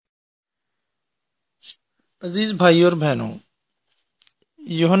عزیز بھائی اور بہنوں،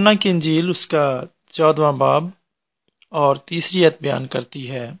 یوحنا کی انجیل اس کا 14واں باب اور 3 آیت بیان کرتی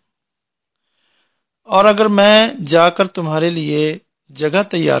ہے، اور اگر میں جا کر تمہارے لیے جگہ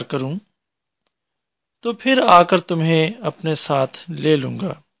تیار کروں تو پھر آ کر تمہیں اپنے ساتھ لے لوں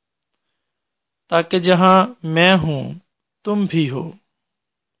گا، تاکہ جہاں میں ہوں تم بھی ہو۔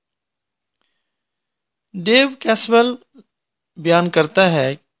 ڈیو کیسول بیان کرتا ہے،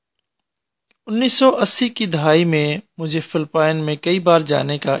 1980 کی دہائی میں مجھے فلپائن میں کئی بار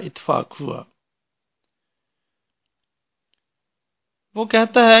جانے کا اتفاق ہوا۔ وہ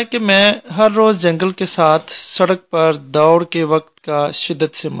کہتا ہے کہ میں ہر روز جنگل کے ساتھ سڑک پر دوڑ کے وقت کا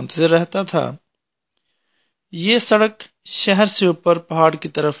شدت سے منتظر رہتا تھا۔ یہ سڑک شہر سے اوپر پہاڑ کی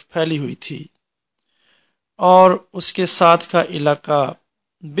طرف پھیلی ہوئی تھی اور اس کے ساتھ کا علاقہ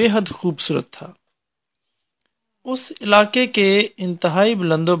بے حد خوبصورت تھا۔ اس علاقے کے انتہائی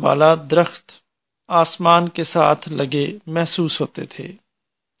بلند و بالا درخت آسمان کے ساتھ لگے محسوس ہوتے تھے۔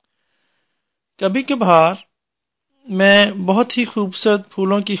 کبھی کبھار میں بہت ہی خوبصورت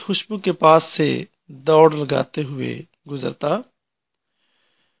پھولوں کی خوشبو کے پاس سے دوڑ لگاتے ہوئے گزرتا۔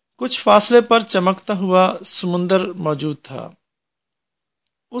 کچھ فاصلے پر چمکتا ہوا سمندر موجود تھا۔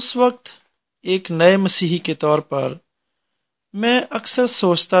 اس وقت ایک نئے مسیحی کے طور پر میں اکثر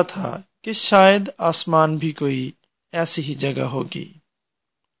سوچتا تھا کہ شاید آسمان بھی کوئی ایسی ہی جگہ ہوگی۔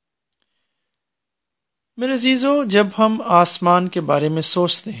 میرے عزیزو، جب ہم آسمان کے بارے میں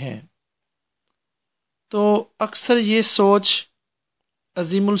سوچتے ہیں تو اکثر یہ سوچ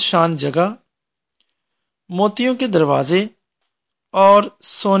عظیم الشان جگہ، موتیوں کے دروازے اور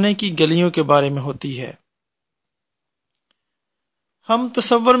سونے کی گلیوں کے بارے میں ہوتی ہے۔ ہم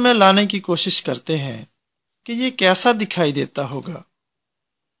تصور میں لانے کی کوشش کرتے ہیں کہ یہ کیسا دکھائی دیتا ہوگا۔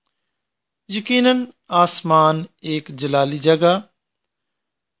 یقیناً آسمان ایک جلالی جگہ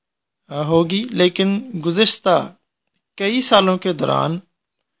ہوگی، لیکن گزشتہ کئی سالوں کے دوران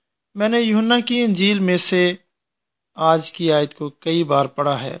میں نے یوحنا کی انجیل میں سے آج کی آیت کو کئی بار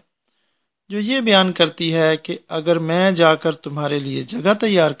پڑھا ہے، جو یہ بیان کرتی ہے کہ اگر میں جا کر تمہارے لیے جگہ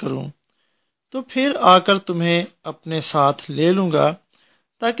تیار کروں تو پھر آ کر تمہیں اپنے ساتھ لے لوں گا،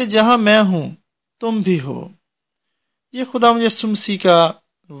 تاکہ جہاں میں ہوں تم بھی ہو۔ یہ خدا یسوع مسیح کا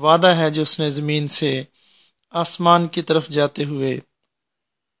وعدہ ہے جو اس نے زمین سے آسمان کی طرف جاتے ہوئے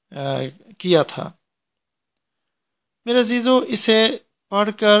کیا تھا۔ میرے عزیزو، اسے پڑھ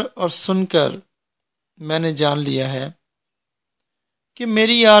کر اور سن کر میں نے جان لیا ہے کہ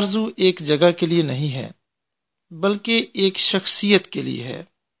میری آرزو ایک جگہ کے لیے نہیں ہے، بلکہ ایک شخصیت کے لیے ہے۔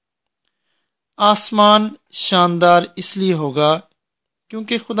 آسمان شاندار اس لیے ہوگا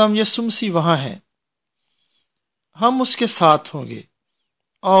کیونکہ خدا یسوع مسیح وہاں ہے۔ ہم اس کے ساتھ ہوں گے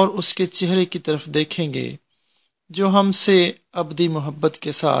اور اس کے چہرے کی طرف دیکھیں گے جو ہم سے ابدی محبت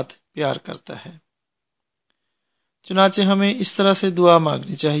کے ساتھ پیار کرتا ہے۔ چنانچہ ہمیں اس طرح سے دعا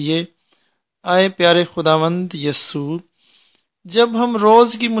مانگنی چاہیے: آئے پیارے خداوند یسوع، جب ہم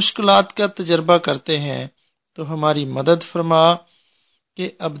روز کی مشکلات کا تجربہ کرتے ہیں تو ہماری مدد فرما کہ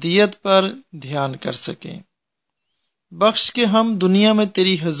ابدیت پر دھیان کر سکیں۔ بخش کہ ہم دنیا میں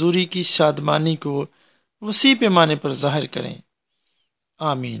تیری حضوری کی شادمانی کو وسیع پیمانے پر ظاہر کریں۔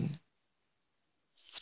 آمین۔